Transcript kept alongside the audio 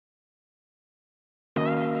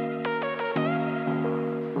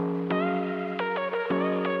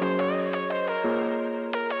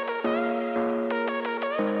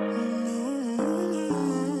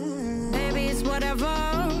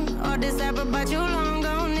forever, but you long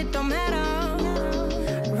gone, it don't matter.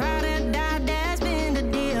 Ride or die, that's been the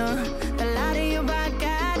deal. The light of your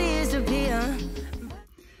vodka disappear.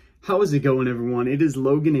 How is it going, everyone? It is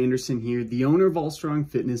Logan Anderson here, the owner of All Strong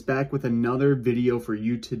Fitness, back with another video for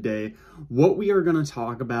you today. What we are going to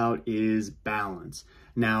talk about is balance.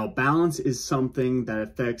 Now, balance is something that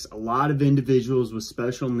affects a lot of individuals with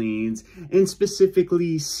special needs, and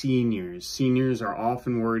specifically seniors. Seniors are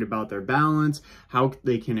often worried about their balance, how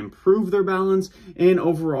they can improve their balance, and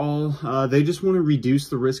overall, they just want to reduce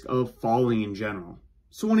the risk of falling in general.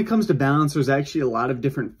 So when it comes to balance, there's actually a lot of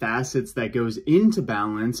different facets that goes into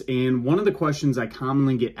balance, and one of the questions I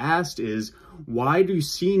commonly get asked is, why do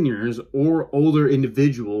seniors or older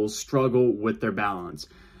individuals struggle with their balance?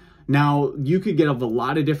 Now, you could get a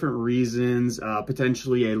lot of different reasons,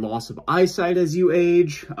 potentially a loss of eyesight as you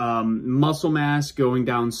age, muscle mass going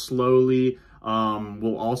down slowly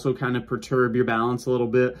will also kind of perturb your balance a little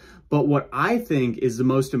bit. But what I think is the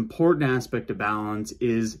most important aspect of balance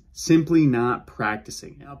is simply not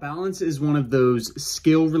practicing. Now, balance is one of those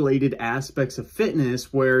skill-related aspects of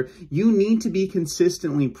fitness where you need to be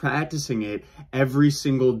consistently practicing it every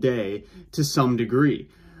single day to some degree.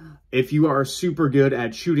 If you are super good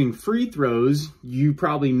at shooting free throws, you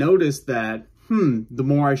probably noticed that, the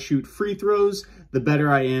more I shoot free throws, the better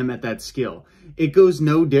I am at that skill. It goes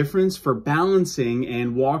no difference for balancing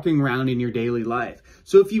and walking around in your daily life.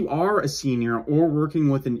 So if you are a senior or working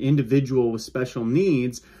with an individual with special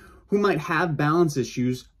needs who might have balance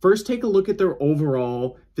issues, first take a look at their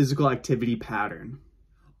overall physical activity pattern.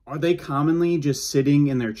 Are they commonly just sitting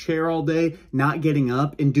in their chair all day, not getting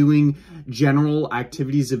up and doing general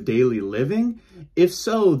activities of daily living? If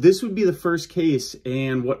so, this would be the first case,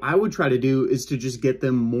 and what I would try to do is to just get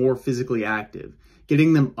them more physically active.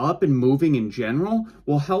 Getting them up and moving in general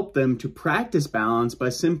will help them to practice balance by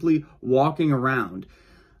simply walking around.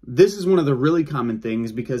 This is one of the really common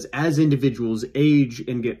things because as individuals age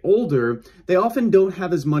and get older, they often don't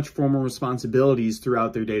have as much formal responsibilities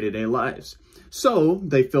throughout their day-to-day lives. So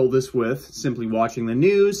they fill this with simply watching the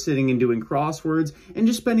news, sitting and doing crosswords, and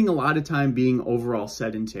just spending a lot of time being overall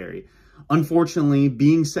sedentary. Unfortunately,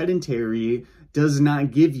 being sedentary does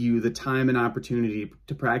not give you the time and opportunity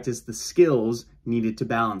to practice the skills needed to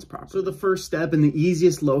balance properly. So the first step and the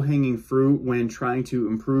easiest low-hanging fruit when trying to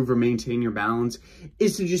improve or maintain your balance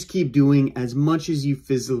is to just keep doing as much as you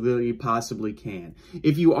physically possibly can.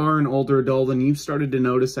 If you are an older adult and you've started to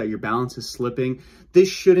notice that your balance is slipping, this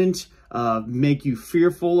shouldn't make you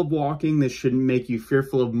fearful of walking. This shouldn't make you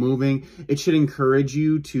fearful of moving. It should encourage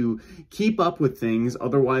you to keep up with things.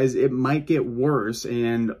 Otherwise, it might get worse.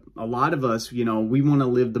 And a lot of us, we want to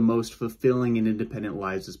live the most fulfilling and independent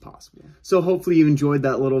lives as possible. So hopefully you enjoyed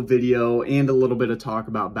that little video and a little bit of talk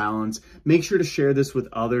about balance. Make sure to share this with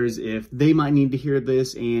others if they might need to hear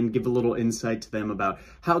this, and give a little insight to them about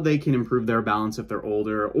how they can improve their balance if they're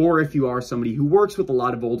older, or if you are somebody who works with a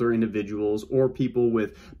lot of older individuals or people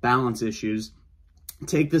with balance issues.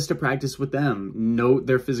 Take this to practice with them, note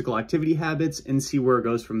their physical activity habits, and see where it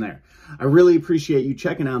goes from there. I really appreciate you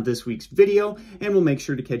checking out this week's video, and we'll make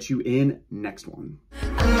sure to catch you in next one.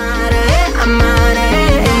 I'm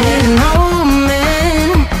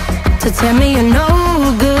to tell me you're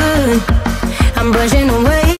no good. I'm brushing away.